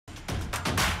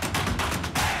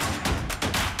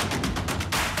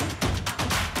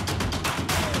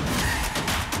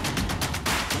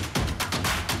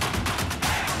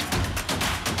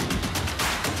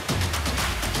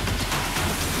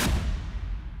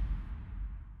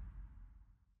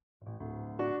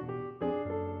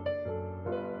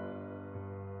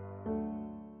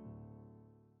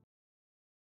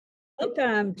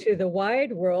Welcome to the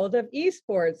wide world of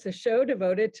esports, a show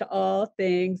devoted to all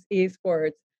things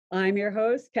esports. I'm your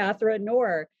host, Katharine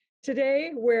Nohr.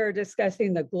 Today, we're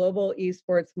discussing the global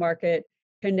esports market,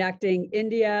 connecting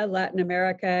India, Latin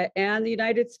America, and the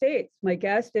United States. My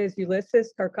guest is Ulises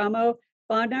Carcamo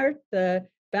Fahnert, the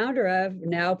founder of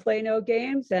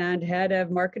NowPlayNoGames and head of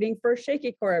marketing for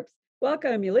Shaky Corp.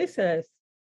 Welcome, Ulises.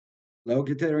 Hello,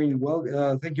 Katharine.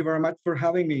 Well, thank you very much for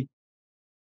having me.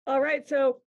 All right,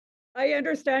 so I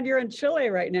understand you're in Chile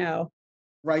right now.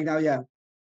 Right now, yeah.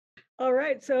 All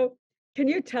right. So can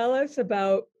you tell us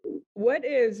about what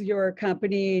is your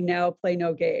company Now Play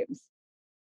No Games?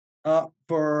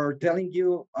 For telling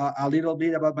you a little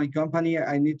bit about my company,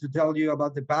 I need to tell you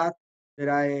about the path that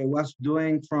I was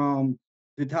doing from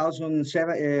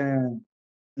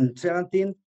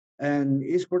 2017 and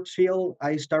esports field.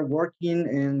 I start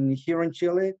working here in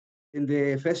Chile in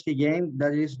the Festi game.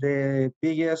 That is the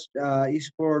biggest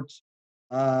esports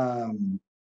um,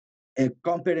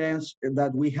 competence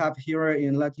that we have here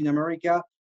in Latin America.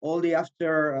 Only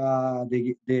after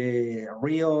the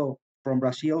Rio from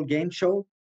Brazil game show,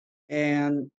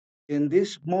 and in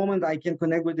this moment, I can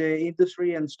connect with the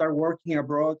industry and start working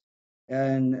abroad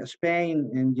in Spain,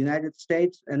 in United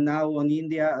States, and now on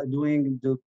India, doing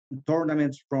the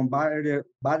tournaments from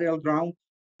battleground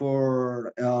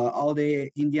for all the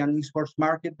Indian esports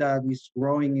market that is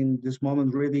growing in this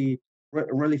moment really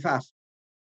fast.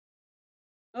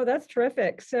 Oh, that's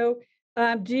terrific. So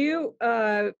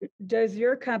does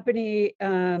your company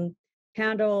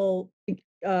handle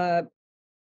uh,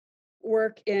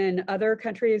 work in other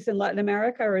countries in Latin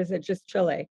America, or is it just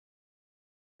Chile?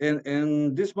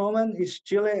 In this moment is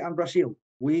Chile and Brazil.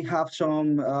 We have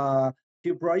some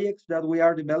few projects that we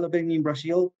are developing in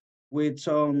Brazil with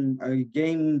some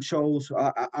game shows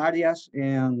areas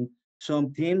and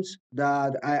some teams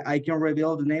that I can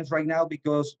reveal the names right now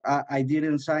because I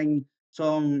didn't sign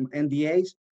some NDAs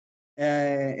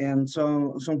and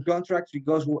some contracts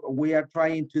because we are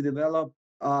trying to develop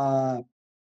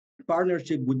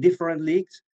partnership with different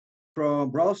leagues from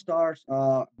Brawl Stars,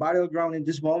 Battleground in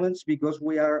these moments because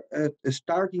we are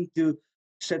starting to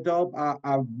set up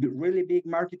a really big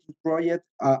marketing project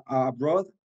abroad,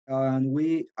 and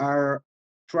we are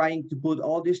trying to put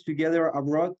all this together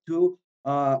abroad to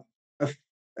uh,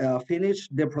 finish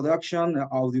the production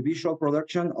of the visual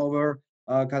production over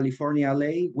California,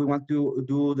 LA. We want to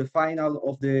do the final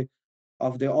of the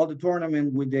all the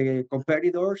tournament with the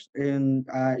competitors in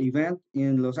event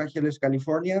in Los Angeles,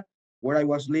 California, where I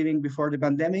was living before the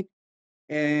pandemic,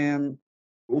 and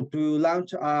to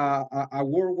launch a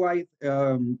worldwide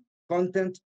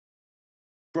content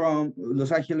from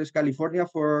Los Angeles, California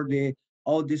for the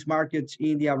all these markets,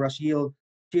 India, Brazil,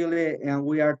 Chile, and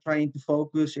we are trying to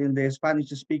focus in the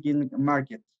Spanish-speaking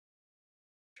markets.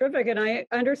 Terrific. And I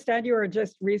understand you were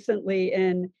just recently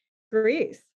in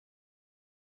Greece.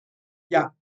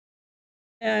 Yeah.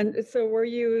 And so were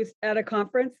you at a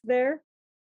conference there?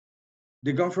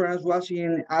 The conference was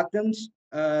in Athens.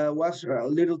 Was a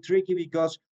little tricky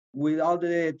because with all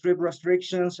the trip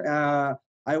restrictions,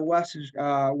 I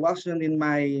wasn't in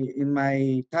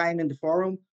my time in the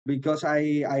forum because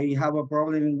I have a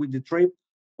problem with the trip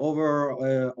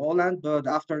over Holland. But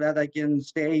after that, I can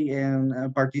stay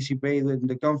and participate in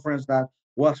the conference that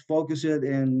was focused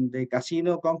in the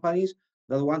casino companies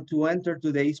that want to enter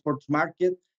to the esports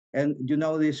market. And you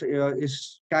know, this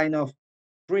is kind of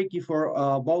tricky for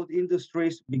both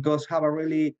industries because have a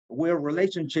really weird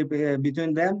relationship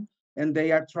between them, and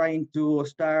they are trying to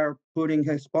start putting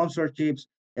sponsorships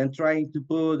and trying to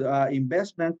put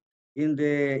investment in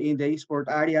the esport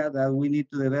area that we need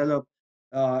to develop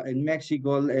in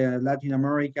Mexico, Latin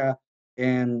America,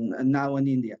 and now in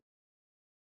India.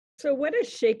 So what is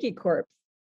Shaky Corp?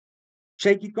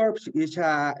 Shaky Corps is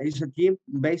a team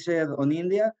based on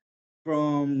India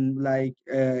from like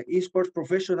esports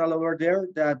professional over there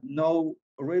that know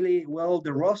really well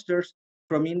the rosters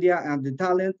from India and the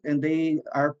talent, and they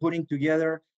are putting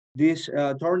together these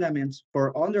tournaments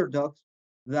for underdogs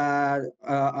that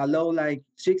allow like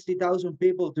 60,000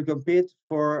 people to compete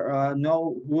for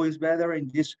know who is better in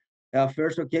this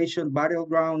first occasion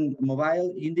battleground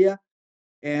mobile India,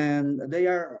 and they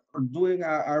are doing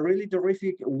a really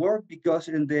terrific work because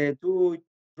in the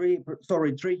 3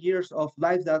 years of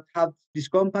life that have this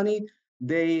company,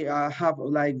 they have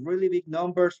like really big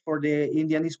numbers for the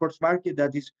Indian esports market.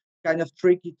 That is kind of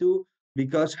tricky too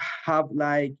because have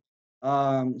like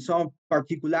some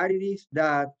particularities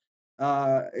that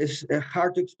is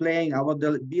hard to explain about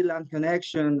the VLAN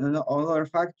connection and other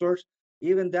factors.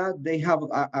 Even that they have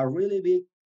a really big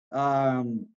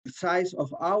size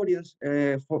of audience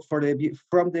for the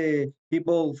from the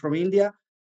people from India,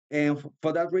 And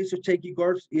for that reason, Shaky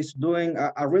Corps is doing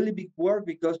a really big work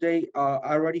because they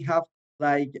already have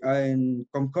like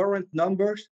concurrent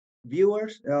numbers,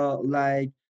 viewers,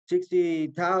 like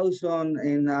 60,000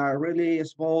 in really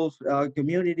small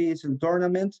communities and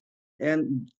tournaments.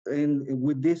 And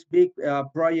with this big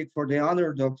project for the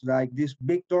underdogs, like this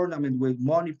big tournament with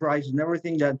money prize and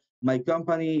everything that my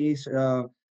company is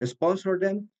sponsor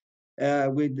them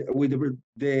with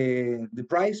the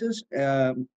prizes.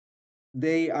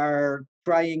 They are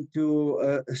trying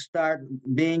to start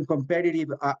being competitive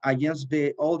against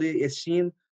the all the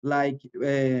scene like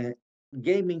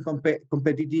gaming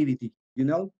competitivity, you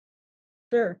know.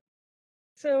 Sure.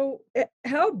 So,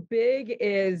 how big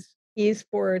is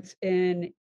esports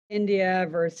in India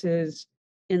versus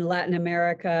in Latin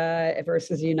America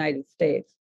versus the United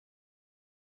States?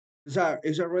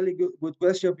 It's a really good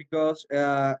question because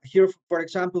here, for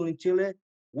example, in Chile,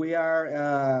 we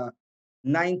are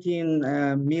 19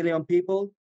 million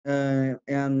people,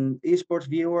 and esports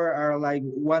viewer are like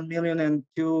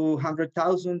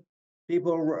 1,200,000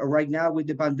 people right now. With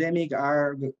the pandemic,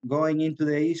 are going into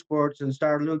the esports and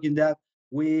start looking that.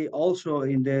 We also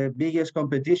in the biggest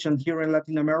competition here in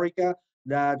Latin America,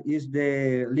 that is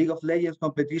the League of Legends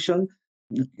competition,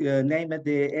 named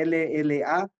the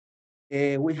LLA.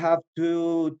 We have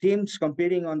two teams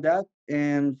competing on that,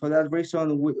 and for that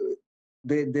reason,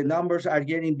 the numbers are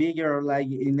getting bigger, like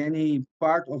in any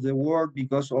part of the world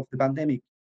because of the pandemic.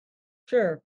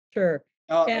 Sure, sure.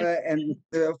 And And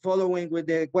following with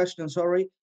the question, sorry.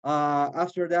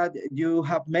 After that, you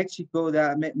have Mexico.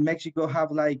 That Mexico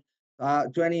have like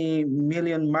 20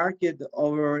 million market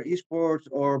over esports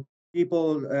or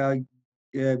people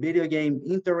video game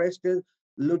interested,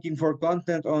 looking for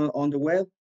content on the web.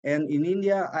 And in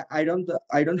India, I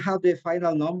don't have the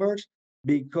final numbers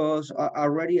because I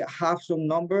already have some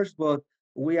numbers, but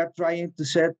we are trying to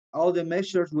set all the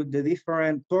measures with the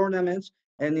different tournaments.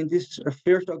 And in this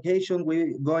first occasion,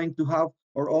 we're going to have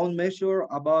our own measure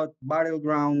about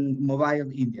Battleground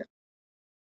Mobile India.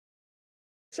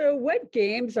 so, what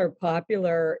games are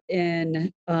popular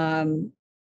in Latin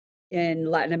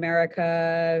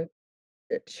America,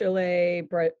 Chile,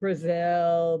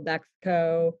 Brazil,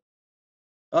 Mexico?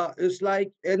 It's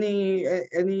like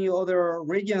any other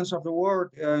regions of the world.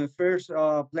 First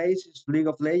place is League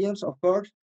of Legends, of course.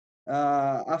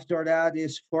 After that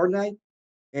is Fortnite.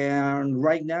 And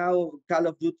right now, Call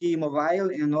of Duty Mobile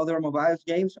and other mobile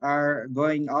games are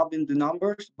going up in the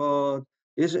numbers, but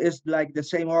it's like the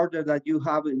same order that you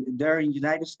have there in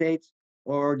United States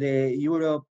or the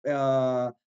Europe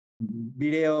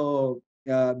video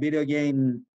video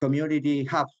game community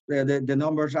have. The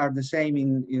numbers are the same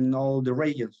in all the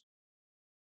regions.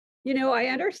 You know, I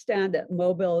understand that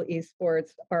mobile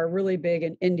esports are really big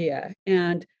in India,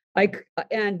 and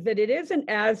and that it isn't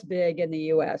as big in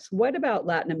the US. What about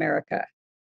Latin America?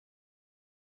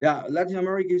 Yeah, Latin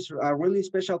America is a really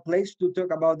special place to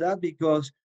talk about that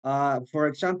because, for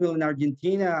example, in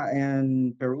Argentina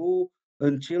and Peru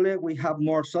and Chile, we have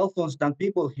more cell phones than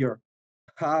people here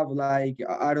have. Like,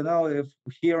 I don't know if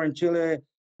here in Chile,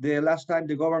 the last time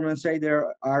the government say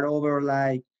there are over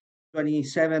like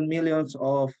 27 millions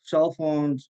of cell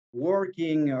phones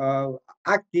working,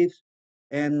 active.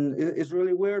 And it's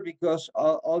really weird because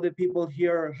all the people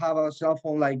here have a cell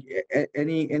phone like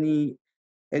any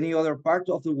other part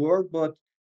of the world, but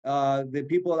the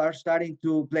people are starting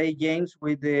to play games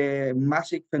with the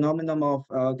massive phenomenon of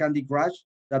Candy Crush.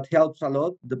 That helps a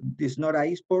lot. It's not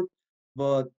a sport,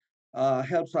 but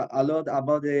helps a lot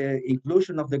about the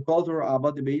inclusion of the culture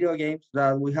about the video games.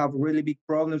 That we have really big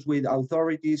problems with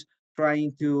authorities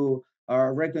trying to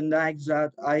recognize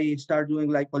that. I start doing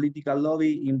like political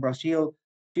lobby in Brazil,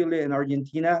 Chile, and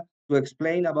Argentina to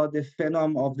explain about the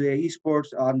phenomenon of the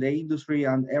esports and the industry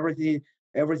and everything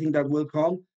that will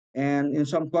come. And in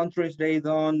some countries, they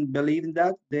don't believe in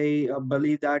that. They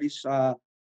believe that is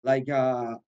like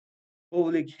a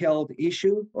public health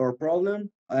issue or problem.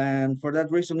 And for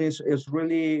that reason, it's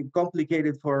really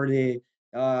complicated for the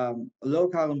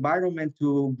local environment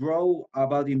to grow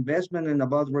about investment and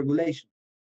about regulation.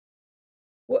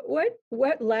 What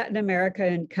Latin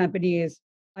American companies,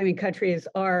 I mean countries,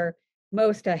 are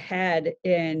most ahead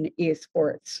in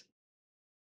esports?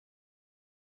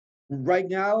 Right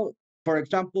now, for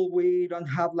example, we don't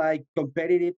have like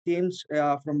competitive teams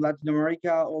from Latin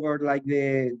America over like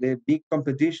the big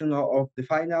competition of the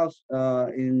finals.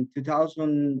 In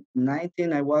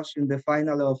 2019, I was in the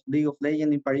final of League of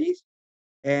Legends in Paris,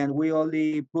 and we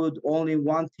only put only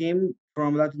one team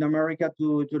from Latin America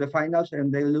to the finals,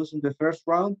 and they lose in the first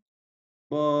round.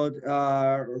 But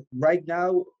right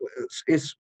now,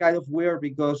 it's kind of weird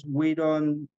because we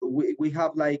don't we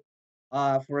have like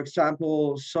For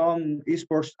example, some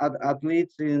esports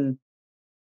athletes in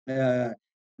uh,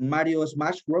 Mario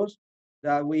Smash Bros.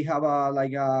 That we have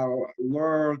like a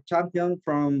world champion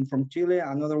from Chile,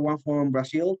 another one from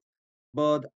Brazil,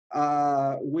 but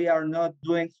we are not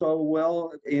doing so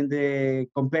well in the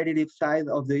competitive side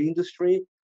of the industry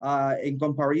in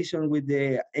comparison with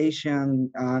the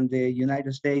Asian and the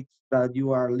United States that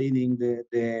you are leading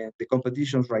the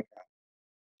competitions right now.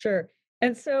 Sure.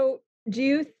 And so, do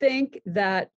you think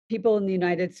that people in the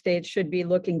United States should be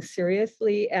looking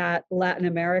seriously at Latin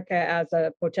America as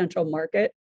a potential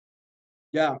market?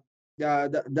 Yeah, yeah,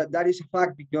 that is a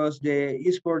fact because the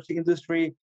esports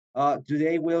industry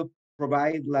today will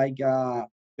provide like a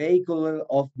vehicle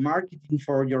of marketing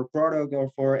for your product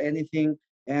or for anything.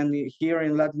 And here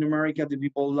in Latin America, the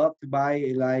people love to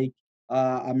buy like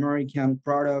American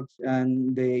products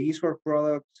and the esports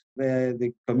products.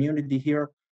 The community here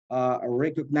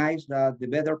recognize that the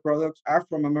better products are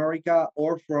from America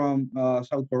or from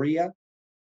South Korea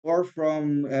or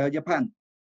from Japan.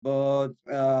 But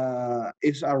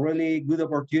it's a really good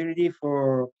opportunity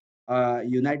for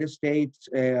United States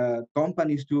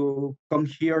companies to come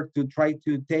here to try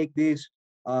to take this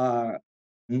uh,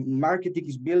 marketing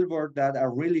billboard that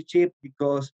are really cheap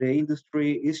because the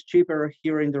industry is cheaper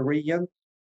here in the region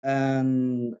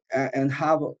and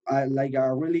have like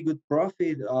a really good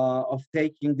profit of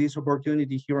taking this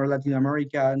opportunity here in Latin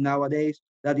America nowadays.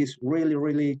 That is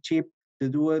really cheap to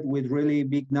do it with really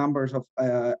big numbers of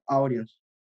audience.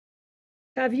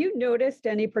 Have you noticed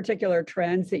any particular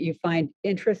trends that you find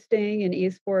interesting in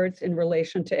esports in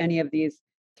relation to any of these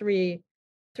three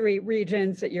three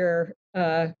regions that you're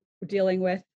dealing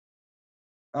with?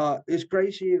 It's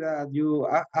crazy that you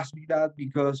asked me that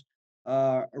because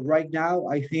right now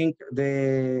I think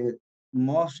the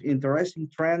most interesting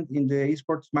trend in the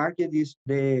esports market is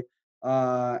the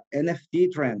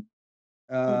NFT trend,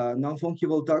 Mm.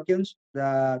 non-fungible tokens.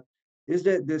 That is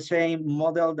the same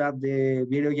model that the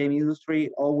video game industry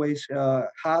always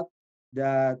had,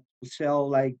 that sell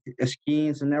like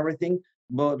skins and everything.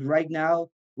 But right now,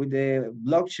 with the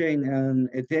blockchain and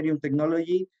Ethereum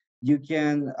technology, you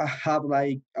can have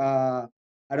like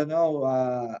I don't know,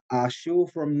 a shoe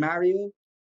from Mario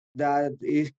that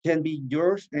it can be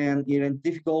yours and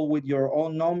identifiable with your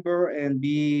own number and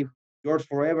be yours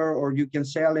forever, or you can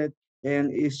sell it.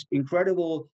 And it's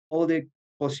incredible all the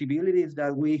possibilities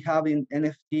that we have in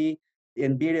NFT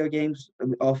and video games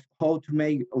of how to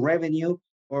make revenue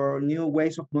or new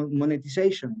ways of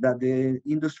monetization that the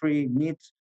industry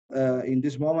needs in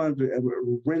this moment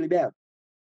really bad.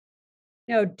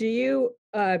 Now, do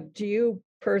you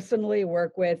personally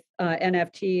work with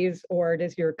NFTs, or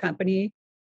does your company?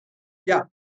 Yeah,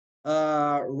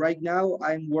 right now,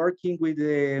 I'm working with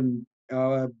the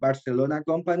Barcelona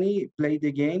company, Play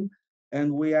the Game,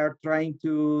 and we are trying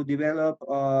to develop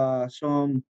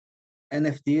some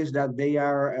NFTs that they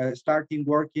are starting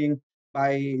working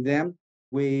by them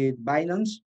with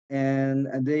Binance, and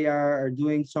they are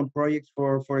doing some projects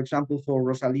for example, for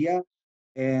Rosalia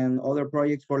and other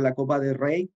projects for La Copa del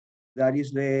Rey. That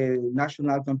is the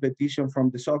national competition from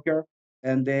the soccer,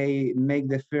 and they make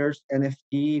the first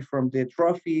NFT from the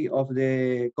trophy of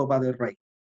the Copa del Rey.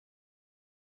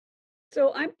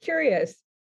 So I'm curious.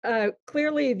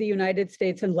 Clearly, the United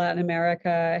States and Latin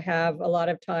America have a lot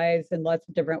of ties in lots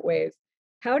of different ways.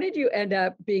 How did you end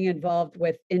up being involved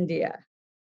with India?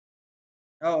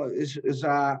 Oh, it's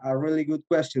a really good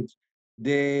question.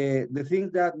 The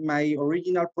thing that my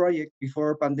original project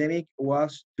before pandemic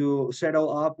was to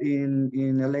settle up in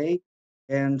LA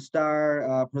and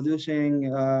start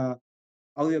producing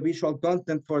audiovisual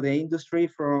content for the industry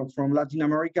from Latin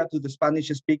America to the Spanish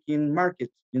speaking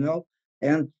markets, you know.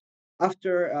 And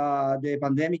after the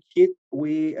pandemic hit,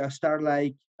 we start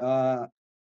like um,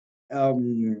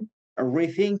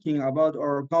 rethinking about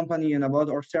our company and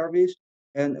about our service.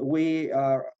 And we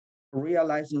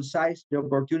realize and size the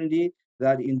opportunity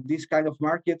that in this kind of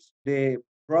markets, the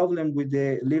problem with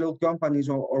the little companies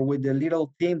or with the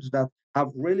little teams that have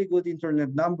really good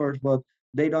internet numbers, but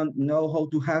they don't know how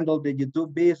to handle the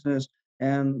YouTube business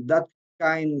and that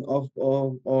kind of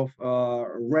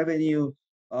revenue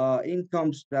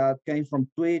incomes that came from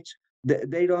Twitch.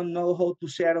 They don't know how to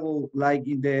settle like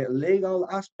in the legal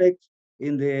aspects,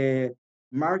 in the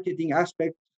marketing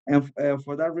aspect, and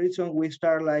for that reason we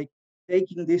start like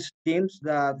taking these teams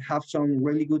that have some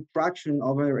really good traction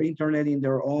over internet in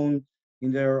their own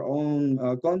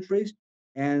countries,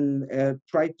 and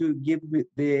try to give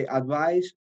the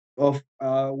advice of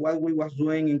what we was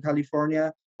doing in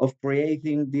California of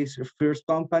creating this first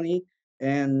company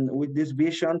and with this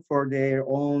vision for their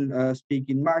own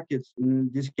speaking markets, in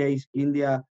this case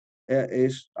India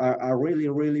is a really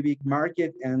really big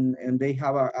market, and they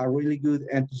have a really good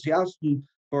enthusiasm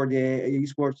for the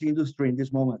esports industry in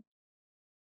this moment.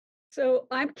 So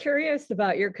I'm curious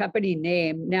about your company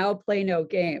name, Now Play No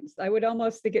Games. I would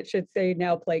almost think it should say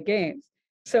Now Play Games.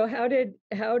 So how did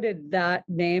that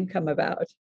name come about?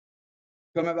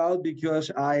 Come about because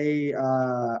I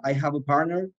have a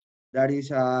partner that is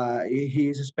he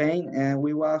is Spain, and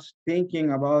we was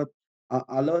thinking about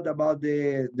a lot about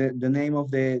the name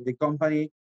of the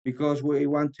company, because we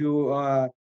want to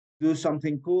do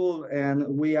something cool, and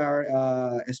we are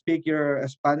a speaker, a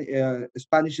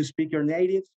Spanish speaker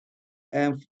natives,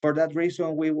 and for that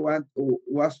reason we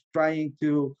was trying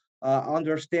to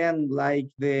understand like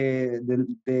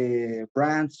the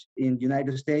brands in the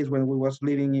United States when we was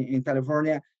living in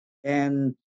California.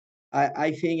 And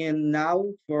I think in now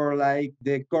for like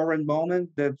the current moment,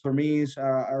 that for me is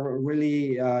a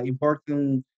really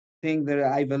important thing that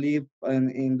I believe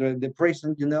in the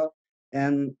present,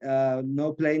 and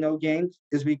no play, no games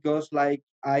is because like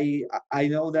I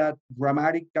know that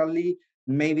grammatically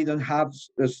maybe don't have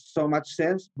so much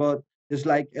sense, but it's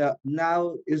like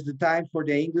now is the time for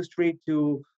the industry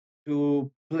to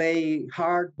play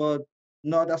hard, but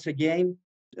not as a game,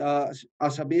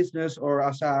 as a business or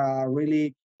as a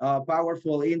really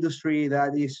powerful industry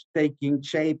that is taking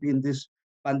shape in this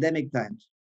pandemic times.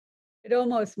 It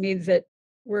almost means that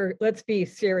let's be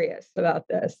serious about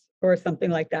this or something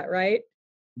like that, right?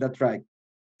 That's right.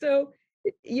 So,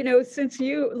 since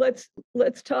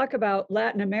let's talk about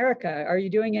Latin America. Are you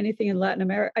doing anything in Latin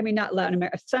America? I mean, not Latin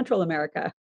America, Central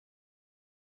America.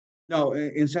 No,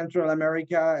 in Central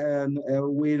America,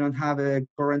 we don't have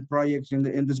current projects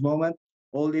in this moment.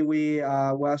 Only we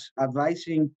was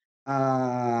advising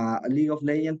a League of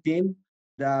Legends team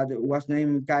that was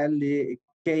named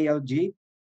KLG,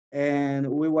 and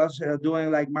we was doing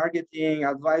like marketing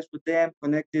advice with them,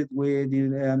 connected with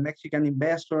the Mexican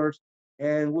investors,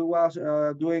 and we was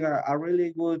doing a really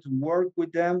good work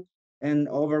with them and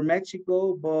over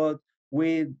Mexico. But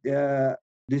we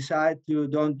decide to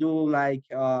don't do like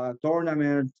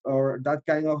tournaments or that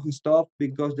kind of stuff,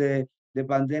 because the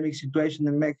pandemic situation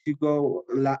in Mexico,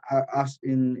 as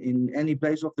in any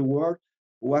place of the world,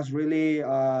 was really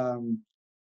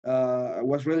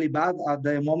was really bad at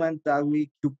the moment that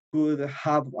we could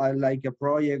have like a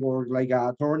project or like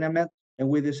a tournament, and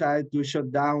we decided to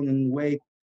shut down and wait.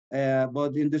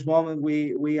 But in this moment,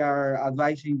 we are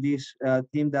advising this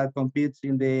team that competes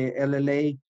in the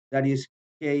LLA, that is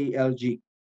KLG.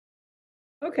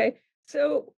 Okay.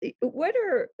 So, what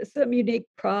are some unique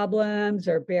problems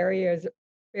or barriers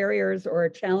or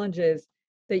challenges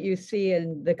that you see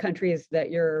in the countries that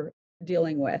you're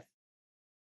dealing with?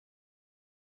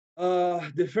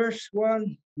 The first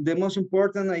one, the most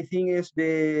important, I think, is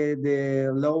the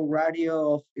low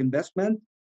ratio of investment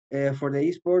for the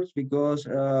esports, because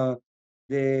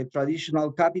the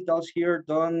traditional capitals here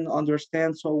don't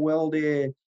understand so well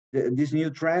this new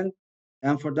trend,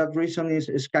 and for that reason,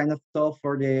 it's kind of tough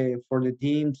for the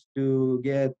teams to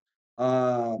get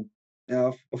uh,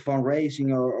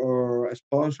 fundraising or a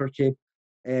sponsorship,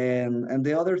 and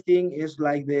the other thing is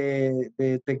like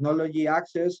the technology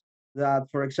access, that,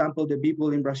 for example, the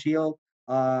people in Brazil,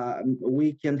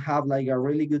 we can have like a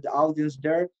really good audience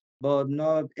there, but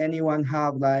not anyone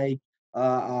have like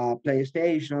a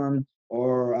PlayStation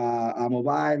or a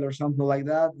mobile or something like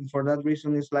that. And for that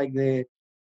reason, it's like the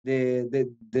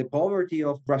poverty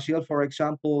of Brazil, for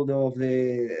example, of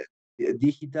the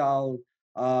digital,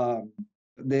 um,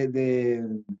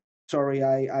 the sorry,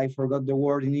 I forgot the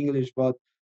word in English, but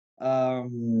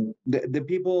the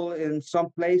people in some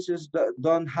places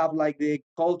don't have like the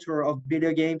culture of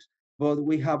video games, but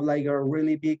we have like a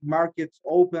really big markets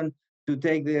open to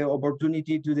take the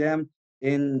opportunity to them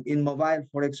in mobile,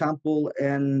 for example,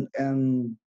 and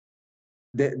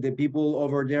the people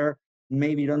over there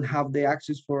maybe don't have the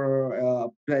access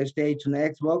for PlayStation,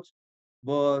 Xbox,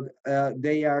 but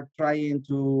they are trying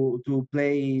to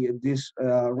play these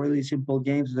really simple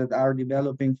games that are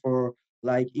developing for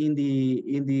like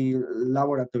indie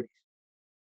laboratories.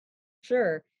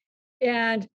 Sure.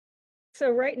 And so,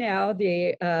 right now,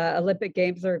 the Olympic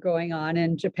Games are going on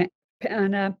in Japan.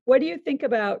 What do you think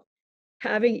about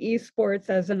having esports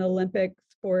as an Olympic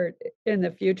sport in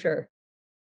the future?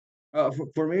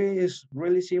 For me, it's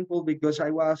really simple, because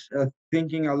I was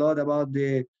thinking a lot about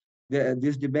the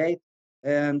this debate,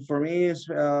 and for me, it's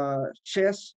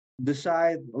chess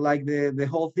decide like the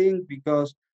whole thing,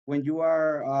 because when you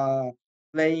are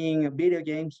playing video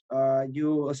games,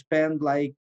 you spend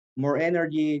like more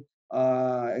energy.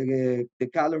 The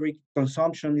calorie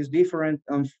consumption is different,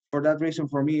 and for that reason,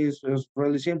 for me, it's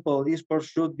really simple. Esports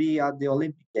should be at the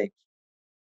Olympic Games.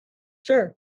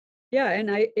 Sure. Yeah,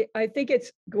 and I think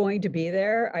it's going to be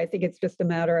there. I think it's just a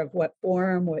matter of what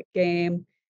form, what game,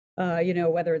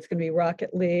 whether it's going to be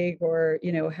Rocket League or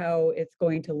how it's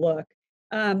going to look.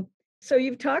 Um, so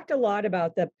you've talked a lot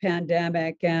about the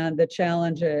pandemic and the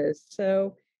challenges.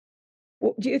 So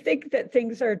do you think that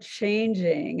things are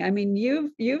changing? I mean,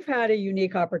 you've had a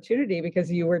unique opportunity because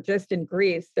you were just in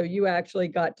Greece, so you actually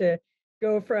got to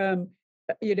go from,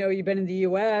 you've been in the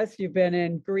US, you've been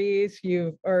in Greece,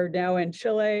 you are now in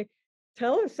Chile.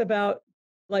 Tell us about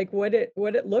like what it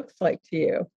looks like to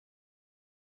you.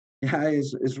 Yeah,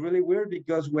 it's really weird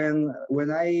because when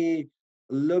I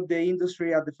looked the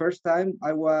industry at the first time,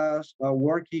 I was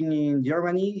working in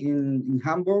Germany, in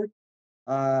Hamburg,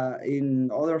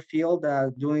 in other field,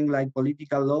 doing like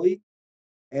political lobby.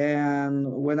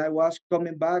 And when I was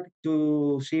coming back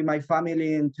to see my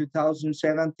family in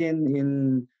 2017,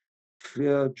 in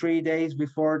 3 days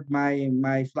before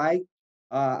my flight,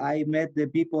 I met the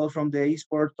people from the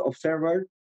Esports Observer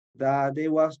that they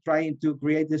was trying to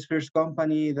create this first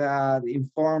company that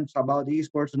informs about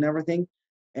esports and everything.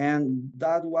 And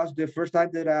that was the first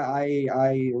time that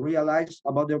I realized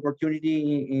about the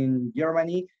opportunity in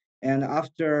Germany. And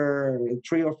after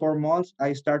 3 or 4 months,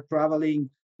 I start traveling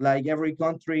like every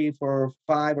country for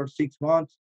 5 or 6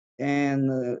 months,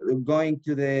 and going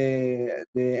to the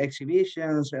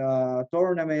exhibitions,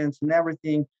 tournaments, and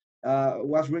everything.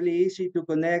 Was really easy to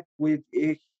connect with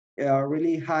a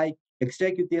really high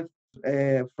executive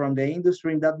from the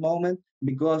industry in that moment,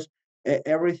 because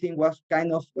everything was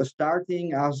kind of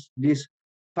starting as this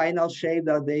final shape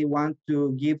that they want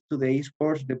to give to the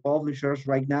esports, the publishers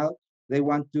right now. They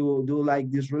want to do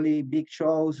like these really big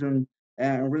shows and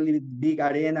really big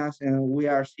arenas, and we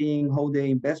are seeing how the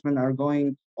investment are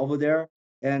going over there.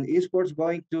 And esports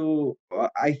going to,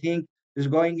 I think, is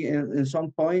going in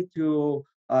some point to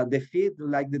defeat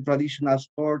like the traditional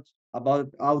sports about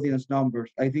audience numbers.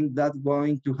 I think that's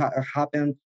going to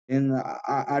happen in,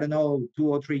 I don't know, 2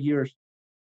 or 3 years.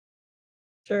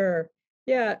 Sure.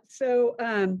 Yeah.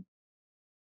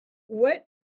 What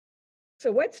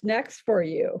what's next for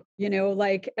you?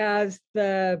 Like as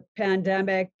the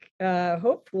pandemic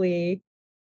hopefully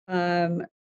um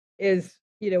is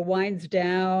winds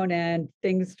down and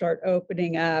things start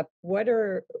opening up, what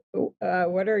are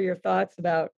your thoughts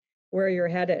about where you're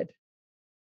headed?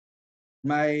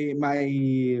 My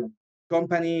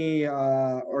company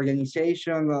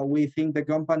organization, we think the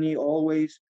company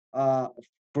always, uh,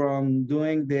 from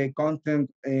doing the content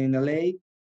in LA,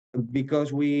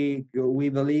 because we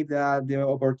believe that the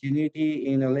opportunity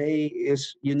in LA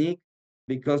is unique,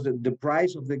 because the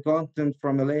price of the content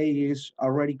from LA is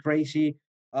already crazy,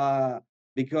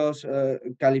 because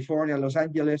California, Los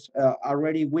Angeles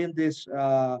already win this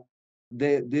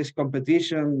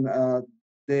competition,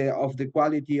 of the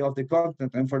quality of the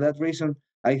content. And for that reason,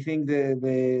 I think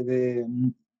the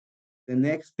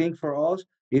next thing for us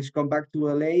is come back to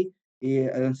LA,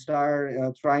 and start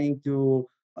trying to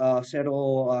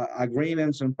settle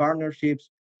agreements and partnerships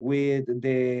with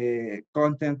the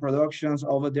content productions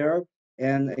over there,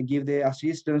 and give the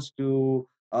assistance to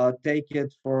take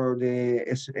it for the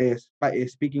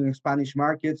speaking Spanish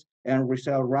markets and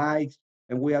resell rights.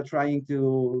 And we are trying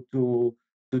to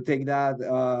take that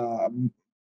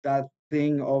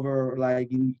thing over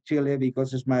like in Chile,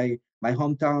 because it's my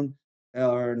hometown.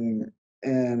 And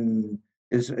and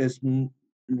it's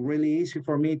really easy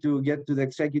for me to get to the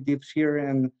executives here,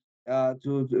 and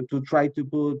to try to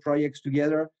put projects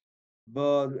together.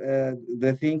 But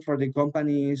the thing for the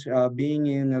company is being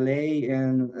in LA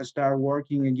and start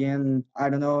working again, I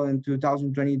don't know, in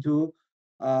 2022,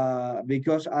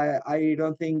 because I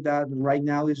don't think that right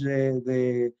now is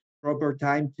the proper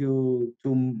time to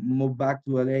move back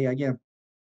to LA again.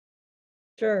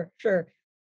 Sure, sure.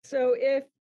 So if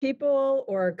people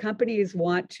or companies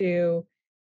want to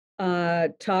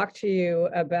talk to you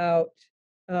about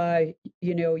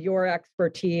your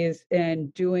expertise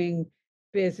in doing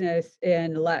business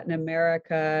in Latin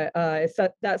America, is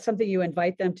that's something you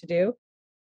invite them to do?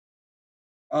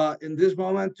 In this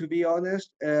moment, to be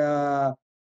honest,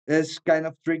 it's kind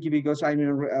of tricky because I'm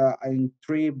in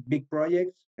 3 big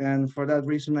projects, and for that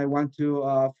reason, I want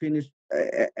to finish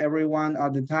everyone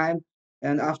at the time,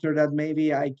 and after that,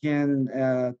 maybe I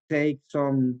can take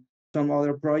some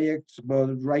other projects.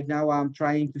 But right now, I'm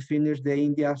trying to finish the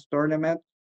India's tournament,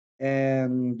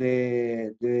 and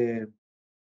the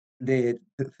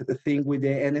thing with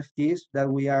the NFTs that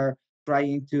we are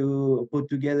trying to put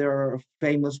together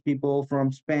famous people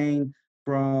from Spain,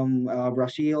 from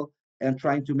Brazil, and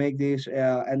trying to make these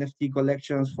NFT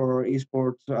collections for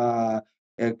esports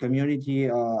community,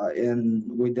 and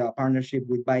with the partnership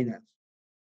with Binance.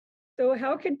 So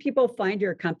how can people find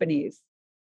your companies?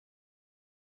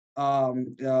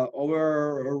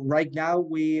 Over right now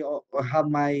we have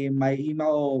my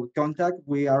email contact.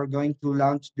 We are going to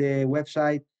launch the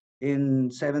website in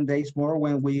 7 days more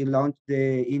when we launch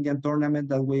the Indian tournament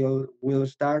that will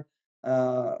start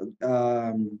uh,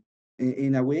 um,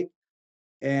 in a week,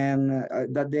 and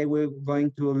that day we're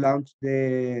going to launch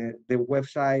the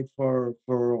website for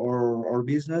our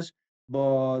business.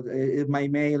 But my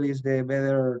mail is the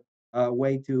better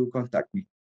way to contact me.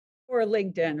 Or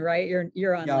LinkedIn, right?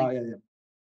 You're on LinkedIn. Yeah, yeah, yeah.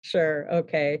 Sure.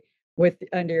 Okay. With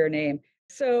under your name.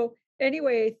 So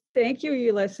anyway, thank you,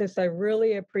 Ulysses. I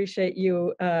really appreciate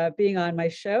you being on my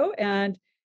show. And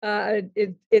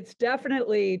it's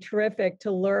definitely terrific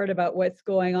to learn about what's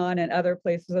going on in other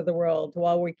places of the world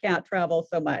while we can't travel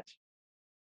so much.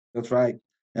 That's right.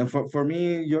 And for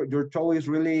me, your show is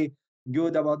really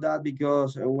good about that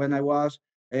because when I was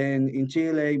in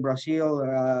Chile, Brazil,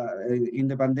 in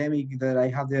the pandemic, that I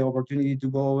had the opportunity to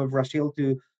go over Brazil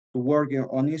to work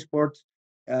on esports.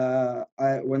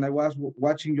 When I was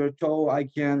watching your show, I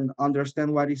can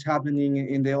understand what is happening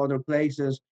in the other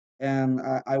places. And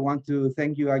I want to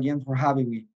thank you again for having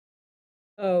me.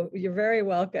 Oh, you're very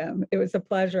welcome. It was a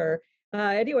pleasure.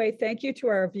 Anyway, thank you to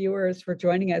our viewers for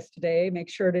joining us today. Make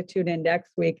sure to tune in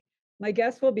next week. My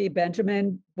guest will be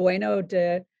Benjamin Bueno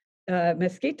de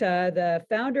Mesquita, the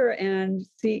founder and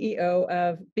CEO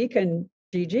of Beacon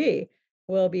GG.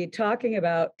 We'll be talking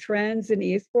about trends in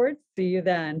esports. See you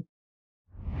then.